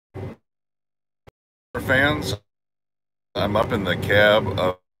fans, I'm up in the cab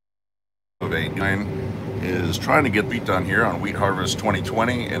of a 9 is trying to get wheat done here on Wheat Harvest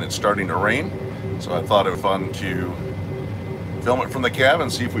 2020, and it's starting to rain, so I thought it was fun to film it from the cab and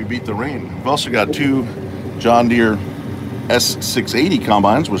see if we beat the rain. We've also got two John Deere S680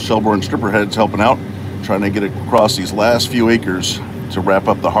 combines with shellbore stripper heads helping out, trying to get across these last few acres to wrap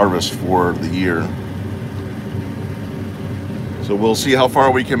up the harvest for the year. So we'll see how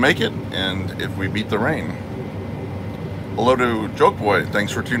far we can make it and if we beat the rain. Hello to Joke Boy,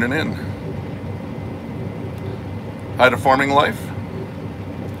 thanks for tuning in. Hi to Farming Life.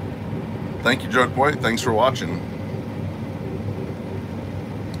 Thank you, Joke Boy, thanks for watching.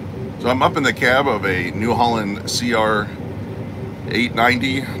 So I'm up in the cab of a New Holland CR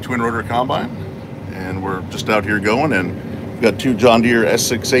 890 Twin Rotor Combine, and we're just out here going, and we've got two John Deere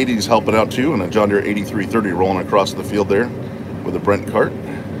S680s helping out too, and a John Deere 8330 rolling across the field there with a Brent cart.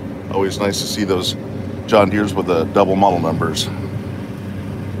 Always nice to see those John Deeres with the double model numbers.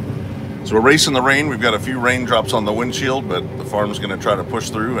 So we're racing the rain. We've got a few raindrops on the windshield, but the farm's going to try to push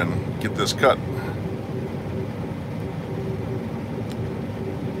through and get this cut.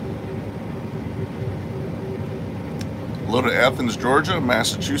 Hello to Athens, Georgia,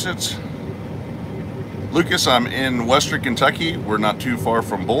 Massachusetts. Lucas, I'm in Western Kentucky. We're not too far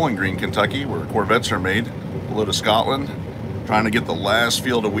from Bowling Green, Kentucky, where Corvettes are made. Hello to Scotland. Trying to get the last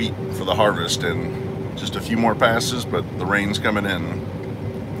field of wheat for the harvest, and just a few more passes, but the rain's coming in.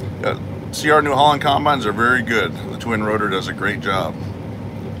 CR New Holland combines are very good. The Twin Rotor does a great job.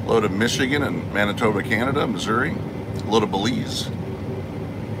 Hello to Michigan and Manitoba, Canada, Missouri. Hello to Belize.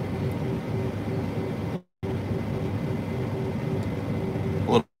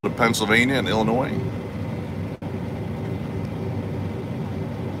 Hello to Pennsylvania and Illinois.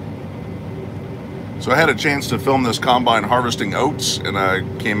 So I had a chance to film this combine harvesting oats, and I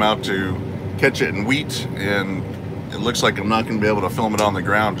came out to catch it in wheat, and it looks like I'm not going to be able to film it on the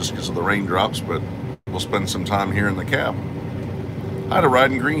ground just because of the raindrops, but we'll spend some time here in the cab. Hi to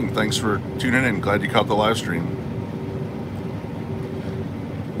Riding Green, thanks for tuning in, glad you caught the live stream.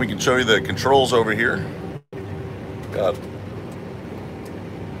 We can show you the controls over here. Got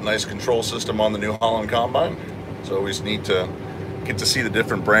a nice control system on the New Holland combine. It's always neat to get to see the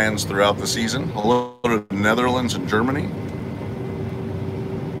different brands throughout the season. Hello to the Netherlands and Germany.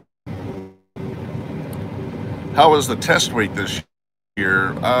 How was the test weight this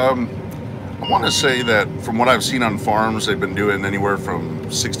year? I want to say that from what I've seen on farms, they've been doing anywhere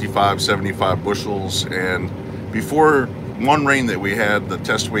from 65, 75 bushels. And before one rain that we had, the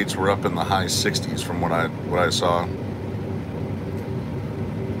test weights were up in the high 60s from what I saw.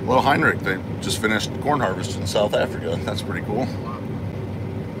 Hello, Heinrich. They just finished corn harvest in South Africa. That's pretty cool.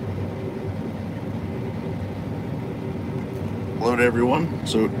 Hello to everyone.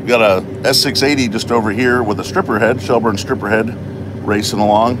 So we've got a S680 just over here with a stripper head, shellbore stripper head, racing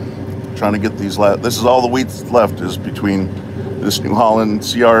along, trying to get these. This is all the wheat left is between this New Holland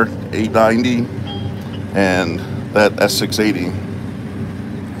CR 890 and that S680.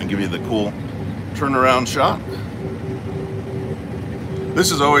 And give you the cool turnaround shot. This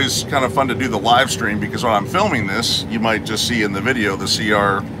is always kind of fun to do the live stream, because when I'm filming this, you might just see in the video the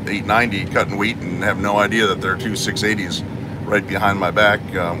CR 890 cutting wheat and have no idea that there are two 680s right behind my back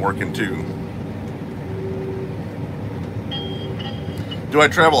working too. Do I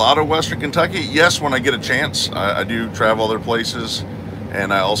travel out of Western Kentucky? Yes, when I get a chance. I do travel other places,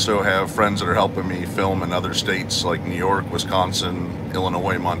 and I also have friends that are helping me film in other states like New York, Wisconsin,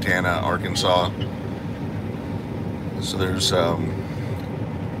 Illinois, Montana, Arkansas. So there's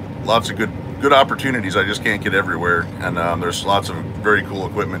lots of good opportunities. I just can't get everywhere, and there's lots of very cool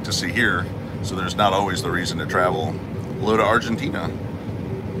equipment to see here, so there's not always the reason to travel. Hello to Argentina.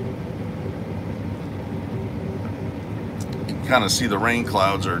 You can kind of see the rain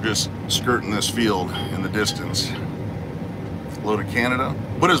clouds are just skirting this field in the distance. Hello to Canada.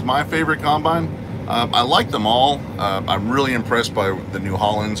 What is my favorite combine? I like them all. I'm really impressed by the New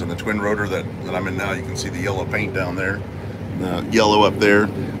Hollands and the Twin Rotor that I'm in now. You can see the yellow paint down there, the yellow up there.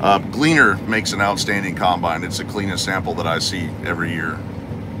 Gleaner makes an outstanding combine. It's the cleanest sample that I see every year.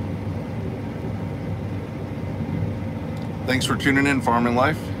 Thanks for tuning in, Farming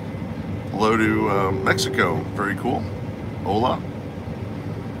Life. Hello to Mexico. Very cool. Hola.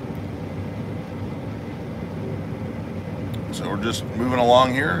 So we're just moving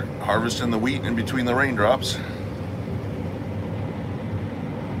along here, harvesting the wheat in between the raindrops.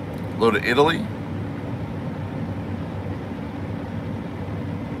 Hello to Italy.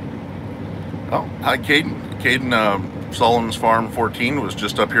 Oh, hi, Caden. Caden, Solomon's Farm 14 was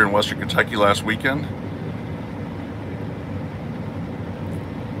just up here in Western Kentucky last weekend.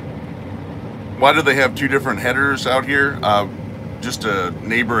 Why do they have two different headers out here? Just a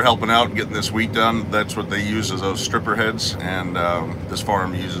neighbor helping out getting this wheat done. That's what they use as those stripper heads, and this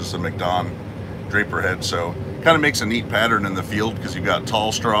farm uses the McDon draper head. So kind of makes a neat pattern in the field because you've got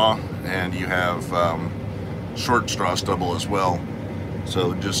tall straw and you have short straw stubble as well.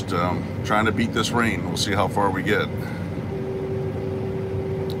 So just trying to beat this rain. We'll see how far we get.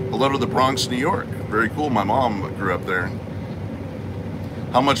 Hello to the Bronx, New York. Very cool. My mom grew up there.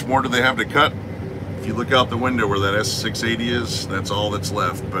 How much more do they have to cut? If you look out the window where that S680 is, that's all that's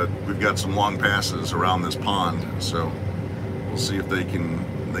left, but we've got some long passes around this pond, so we'll see if they can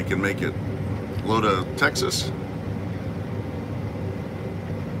make it. Hello to Texas.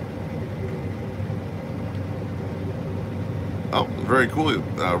 Oh, very cool.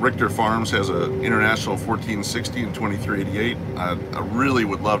 Richter Farms has an International 1460 and 2388. I really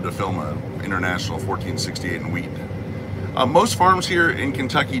would love to film an International 1468 in wheat. Most farms here in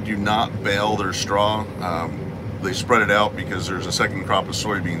Kentucky do not bale their straw. They spread it out because there's a second crop of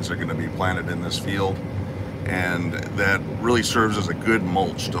soybeans that are going to be planted in this field, and that really serves as a good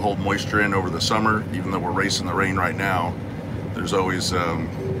mulch to hold moisture in over the summer. Even though we're racing the rain right now, there's always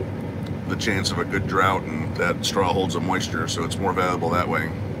the chance of a good drought, and that straw holds the moisture, so it's more valuable that way.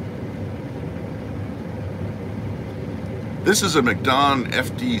 This is a McDon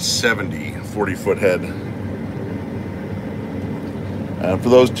FD70 40-foot head. For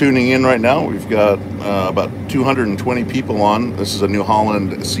those tuning in right now, we've got about 220 people on. This is a New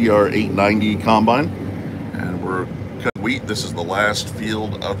Holland CR 890 combine, and we're cutting wheat. This is the last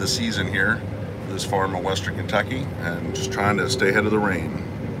field of the season here for this farm in Western Kentucky, and just trying to stay ahead of the rain.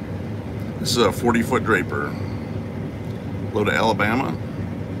 This is a 40-foot draper. Hello to Alabama.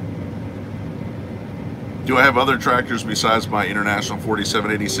 Do I have other tractors besides my International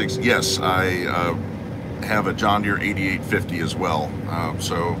 4786? Yes, I have a John Deere 8850 as well.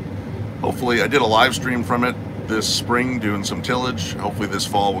 So hopefully, I did a live stream from it this spring doing some tillage. Hopefully this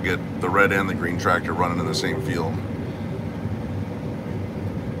fall we'll get the red and the green tractor running in the same field.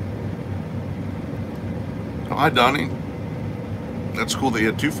 Oh, hi Donnie. That's cool that you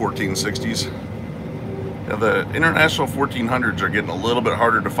had two 1460s. Yeah, the International 1400s are getting a little bit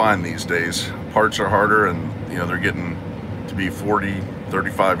harder to find these days. Parts are harder, and you know, they're getting to be 40,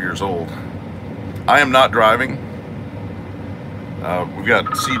 35 years old. I am not driving. We've got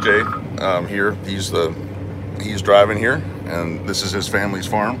CJ here. He's driving here, and this is his family's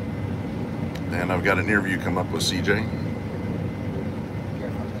farm. And I've got an interview come up with CJ.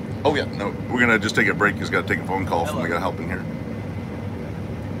 Oh yeah, no, we're gonna just take a break. He's got to take a phone call from the guy helping here.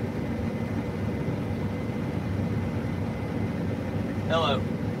 Hello.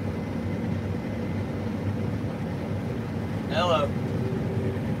 Hello.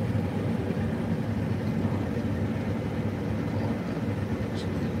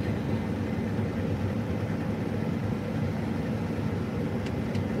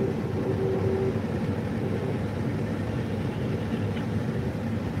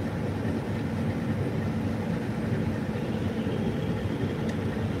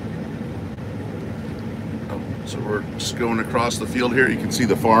 So we're just going across the field here. You can see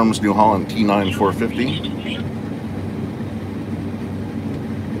the farm's New Holland T9 450.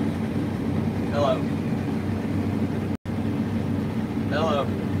 Hello. Hello.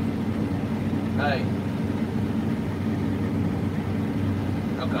 Hey.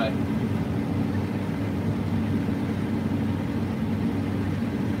 Okay.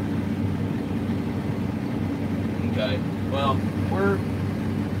 Okay. Well, we're...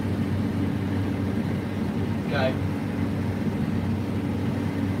 Okay.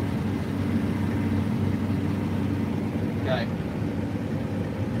 Okay.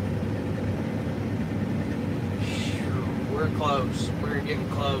 We're close. We're getting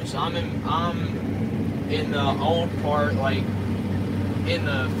close. I'm in the old part, like in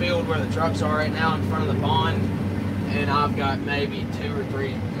the field where the trucks are right now in front of the pond, and I've got maybe two or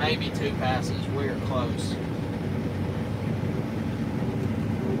three, maybe two passes. We're close.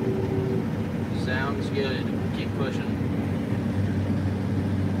 Sounds good. Keep pushing.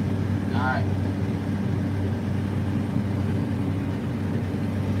 Alright.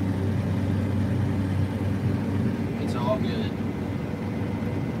 It's all good.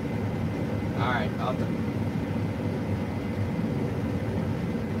 Alright,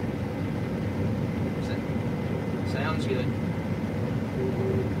 sounds good.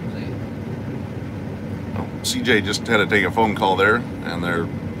 Oh, CJ just had to take a phone call there, and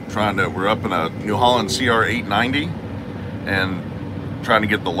we're up in a New Holland CR 890 and trying to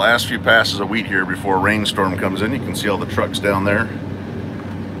get the last few passes of wheat here before a rainstorm comes in. You can see all the trucks down there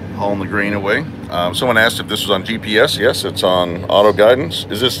hauling the grain away. Someone asked if this was on GPS. Yes, it's on auto guidance.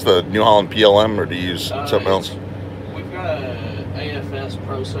 Is this the New Holland PLM, or do you use something else? We've got a AFS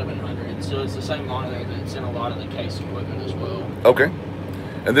Pro 700, so it's the same monitor that's in a lot of the case equipment as well. Okay.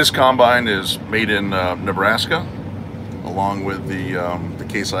 And this combine is made in Nebraska, along with the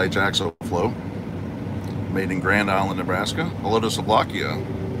Case IH axial-flow, made in Grand Island, Nebraska. Hello to Slovakia.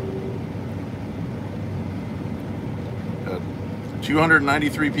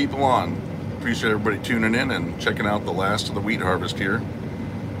 293 people on. Appreciate everybody tuning in and checking out the last of the wheat harvest here.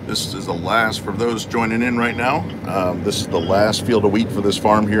 This is the last, for those joining in right now, this is the last field of wheat for this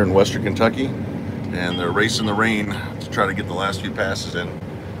farm here in Western Kentucky, and they're racing the rain to try to get the last few passes in.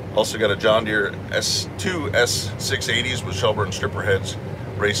 Also got a John Deere two S680s with Shelburne stripper heads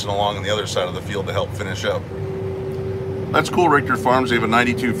racing along on the other side of the field to help finish up. That's cool, Richter Farms. They have a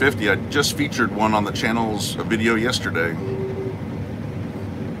 9250. I just featured one on the channel's video yesterday.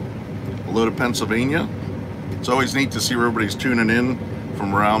 Hello to Pennsylvania. It's always neat to see where everybody's tuning in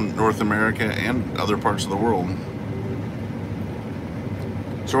from around North America and other parts of the world.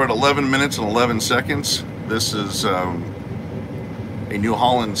 So we're at 11 minutes and 11 seconds. This is a New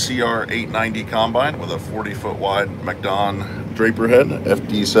Holland CR 890 combine with a 40-foot wide McDon draper head,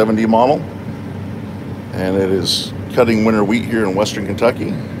 FD70 model. And it is cutting winter wheat here in Western Kentucky.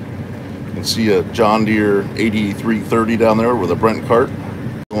 You can see a John Deere 8330 down there with a Brent cart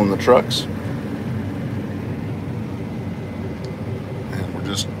on the trucks. And we're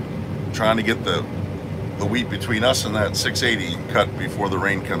just trying to get the wheat between us and that 680 cut before the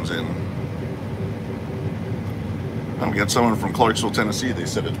rain comes in. We got someone from Clarksville, Tennessee. They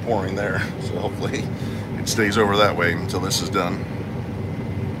said it's pouring there, so hopefully it stays over that way until this is done.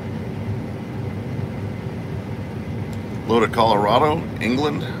 Hello to Colorado,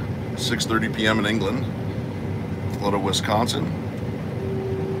 England, 6:30 p.m. in England. Hello to Wisconsin.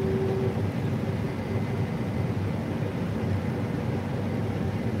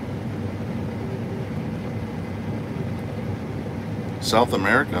 South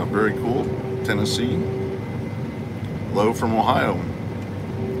America, very cool. Tennessee. Hello from Ohio.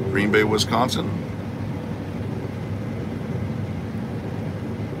 Green Bay, Wisconsin.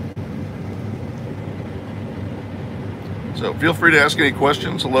 So feel free to ask any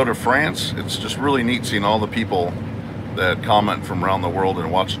questions. Hello to France. It's just really neat seeing all the people that comment from around the world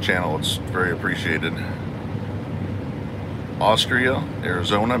and watch the channel. It's very appreciated. Austria,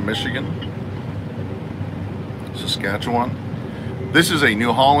 Arizona, Michigan, Saskatchewan. This is a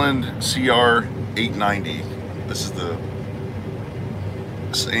New Holland CR 890. This is the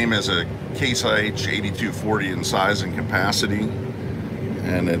same as a Case IH 8240 in size and capacity,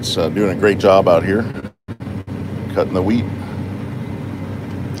 and it's doing a great job out here cutting the wheat.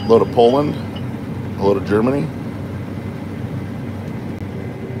 Hello to Poland. Hello to Germany.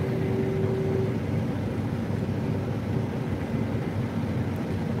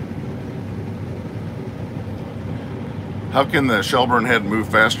 How can the Shelburne head move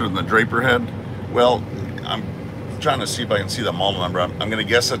faster than the Draper head? Well, I'm trying to see if I can see the model number. I'm going to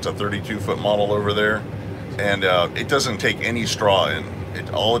guess that's a 32-foot model over there, and it doesn't take any straw in.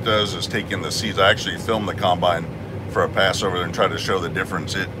 All it does is take in the seeds. I actually filmed the combine for a pass over there and try to show the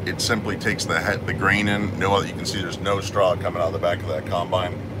difference. It simply takes the grain in. No other, you can see there's no straw coming out of the back of that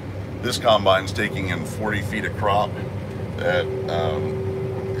combine. This combine's taking in 40 feet of crop that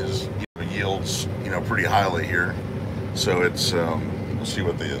yields pretty highly here. So it's we'll see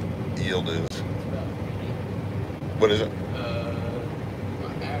what the yield is. What is it?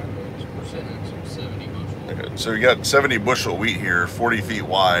 My average percentage of 70 bushel. Okay, so you got 70 bushel wheat here, 40 feet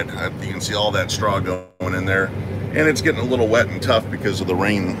wide. You can see all that straw going in there, and it's getting a little wet and tough because of the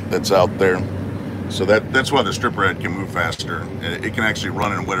rain that's out there. So that's why the stripper head can move faster. It can actually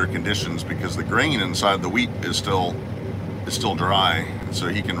run in wetter conditions because the grain inside the wheat is still dry, so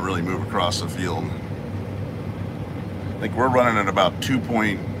he can really move across the field. I think we're running at about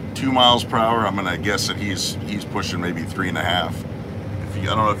 2.2 miles per hour. I'm gonna guess that he's pushing maybe 3.5. I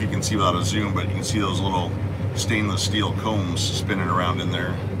don't know if you can see without a zoom, but you can see those little stainless steel combs spinning around in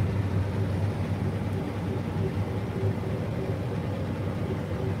there.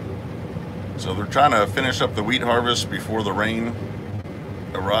 So they're trying to finish up the wheat harvest before the rain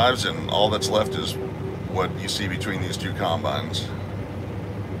arrives, and all that's left is what you see between these two combines.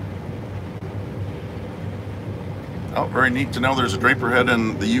 Oh, very neat to know there's a Draper head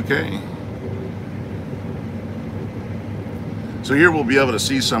in the UK. So here we'll be able to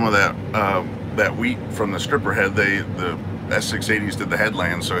see some of that wheat from the stripper head. The S680s did the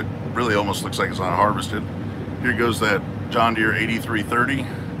headland, so it really almost looks like it's unharvested. Here goes that John Deere 8330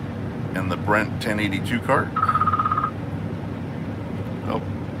 and the Brent 1082 cart. Oh,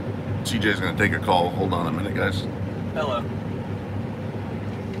 CJ's going to take a call. Hold on a minute, guys. Hello.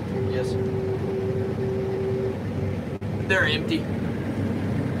 Yes. They're empty.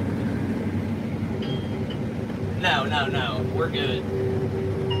 No. We're good.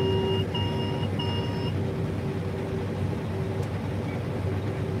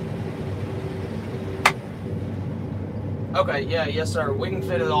 Okay, yeah, yes, sir. We can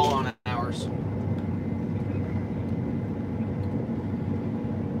fit it all on ours.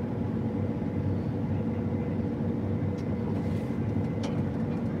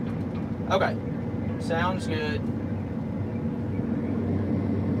 Okay, sounds good.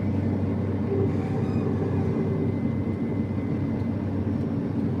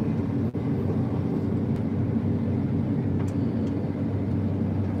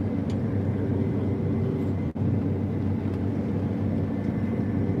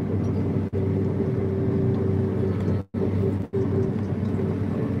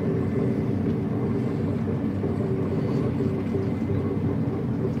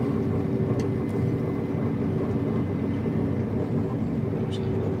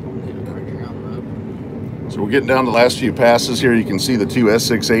 So we're getting down to the last few passes here. You can see the two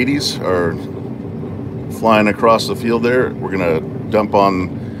S680s are flying across the field there. We're gonna dump on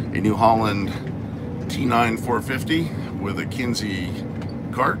a New Holland T9 450 with a Kinsey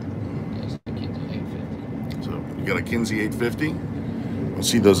cart. So you got a Kinsey 850. We'll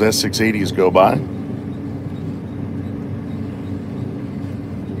see those S680s go by.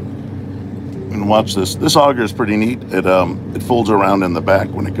 And watch this. This auger is pretty neat. It folds around in the back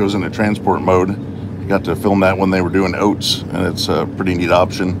when it goes into transport mode. Got to film that when they were doing oats, and it's a pretty neat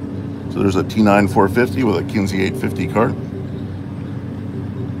option. So there's a T9 450 with a Kinsey 850 cart.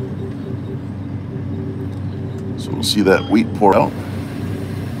 So we'll see that wheat pour out.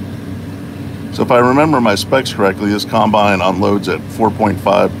 So if I remember my specs correctly, this combine unloads at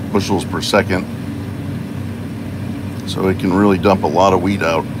 4.5 bushels per second. So it can really dump a lot of wheat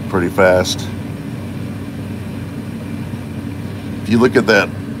out pretty fast. If you look at that,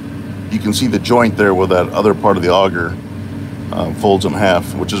 you can see the joint there where that other part of the auger folds in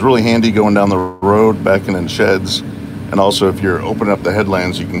half, which is really handy going down the road, backing in sheds. And also if you're opening up the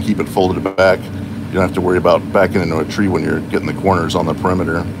headlands, you can keep it folded back. You don't have to worry about backing into a tree when you're getting the corners on the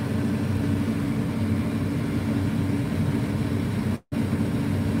perimeter.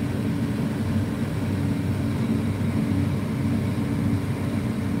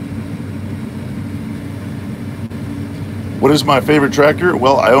 What is my favorite tractor?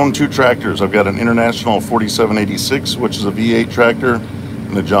 Well, I own two tractors. I've got an International 4786, which is a V8 tractor,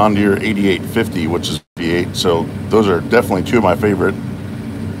 and a John Deere 8850, which is V8. So those are definitely two of my favorite.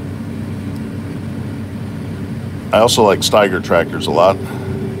 I also like Steiger tractors a lot.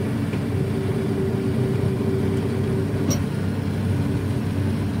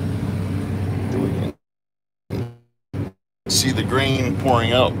 See the grain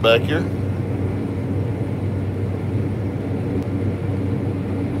pouring out back here.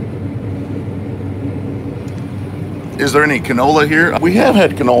 Is there any canola here? We have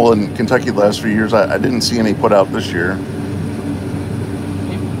had canola in Kentucky the last few years. I didn't see any put out this year.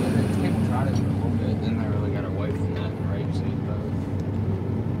 People tried it for a little bit, then they really got away from that rapeseed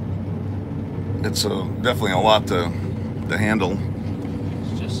boat. It's definitely a lot to handle.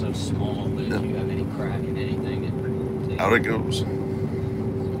 It's just so small that if you have any crack in anything, it out it goes.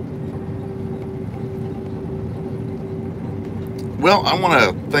 Well, I want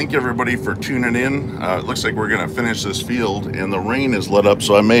to thank everybody for tuning in. It looks like we're going to finish this field, and the rain is let up,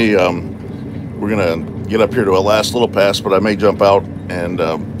 so I may, we're going to get up here to a last little pass, but I may jump out and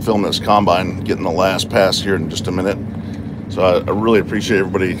film this combine, getting the last pass here in just a minute. So I really appreciate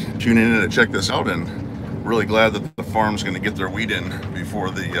everybody tuning in to check this out, and really glad that the farm's going to get their wheat in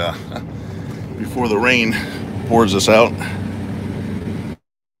before the rain pours us out.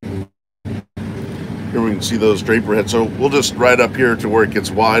 Here we can see those draper heads. So we'll just ride up here to where it gets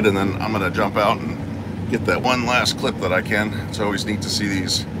wide, and then I'm going to jump out and get that one last clip that I can. It's always neat to see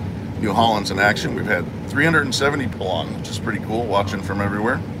these New Hollands in action. We've had 370 people on, which is pretty cool, watching from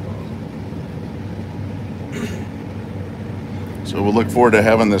everywhere. So we'll look forward to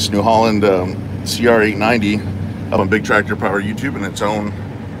having this New Holland CR 890 up on Big Tractor Power YouTube in its own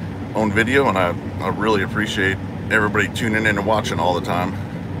video, and I really appreciate everybody tuning in and watching all the time.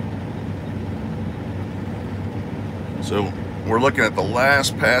 So we're looking at the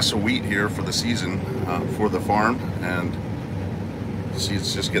last pass of wheat here for the season for the farm, and see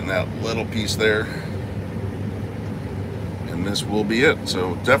it's just getting that little piece there, and this will be it.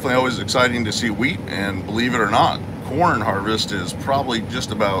 So definitely always exciting to see wheat, and believe it or not, corn harvest is probably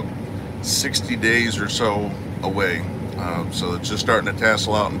just about 60 days or so away. So it's just starting to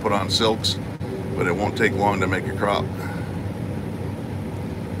tassel out and put on silks, but it won't take long to make a crop.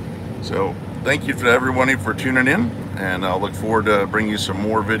 So thank you to everybody for tuning in, and I'll look forward to bringing you some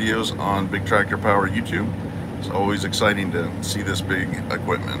more videos on Big Tractor Power YouTube. It's always exciting to see this big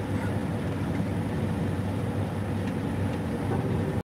equipment.